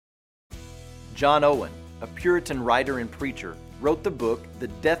John Owen, a Puritan writer and preacher, wrote the book The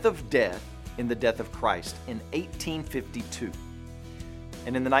Death of Death in the Death of Christ in 1852.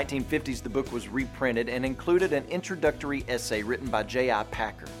 And in the 1950s, the book was reprinted and included an introductory essay written by J.I.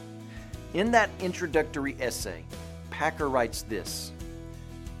 Packer. In that introductory essay, Packer writes this: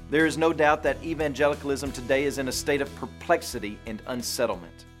 "There is no doubt that evangelicalism today is in a state of perplexity and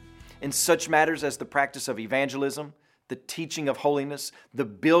unsettlement. In such matters as the practice of evangelism, the teaching of holiness, the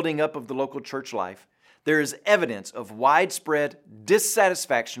building up of the local church life, there is evidence of widespread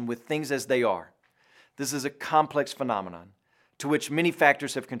dissatisfaction with things as they are. This is a complex phenomenon to which many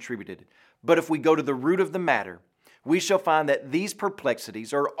factors have contributed. But if we go to the root of the matter, we shall find that these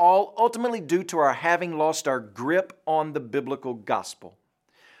perplexities are all ultimately due to our having lost our grip on the biblical gospel.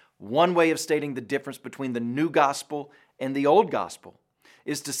 One way of stating the difference between the new gospel and the old gospel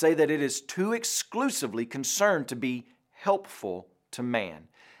is to say that it is too exclusively concerned to be helpful to man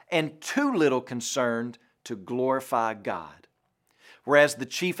and too little concerned to glorify God. Whereas the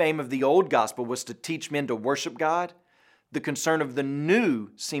chief aim of the old gospel was to teach men to worship God, the concern of the new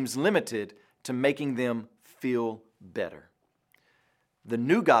seems limited to making them feel better." The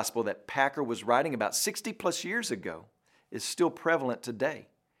new gospel that Packer was writing about 60 plus years ago is still prevalent today.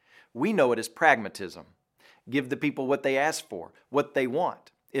 We know it as pragmatism. Give the people what they ask for, what they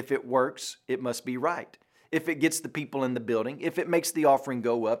want. If it works, it must be right. If it gets the people in the building, if it makes the offering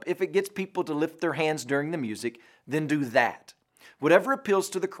go up, if it gets people to lift their hands during the music, then do that. Whatever appeals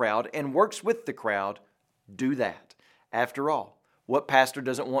to the crowd and works with the crowd, do that. After all, what pastor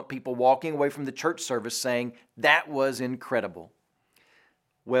doesn't want people walking away from the church service saying, "That was incredible"?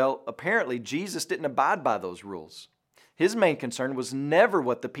 Well, apparently Jesus didn't abide by those rules. His main concern was never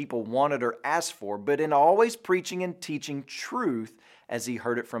what the people wanted or asked for, but in always preaching and teaching truth as he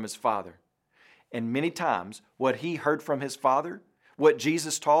heard it from his Father. And many times, what he heard from his Father, what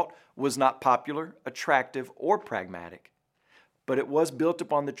Jesus taught, was not popular, attractive, or pragmatic. But it was built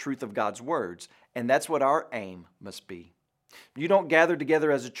upon the truth of God's words, and that's what our aim must be. You don't gather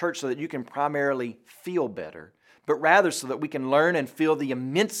together as a church so that you can primarily feel better, but rather so that we can learn and feel the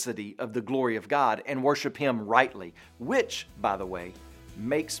immensity of the glory of God and worship Him rightly, which, by the way,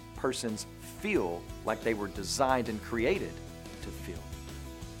 makes persons feel like they were designed and created to feel.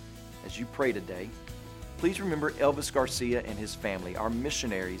 As you pray today, please remember Elvis Garcia and his family, our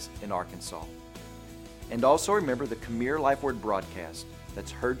missionaries in Arkansas. And also remember the Khmer Life Word broadcast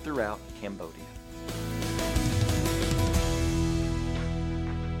that's heard throughout Cambodia.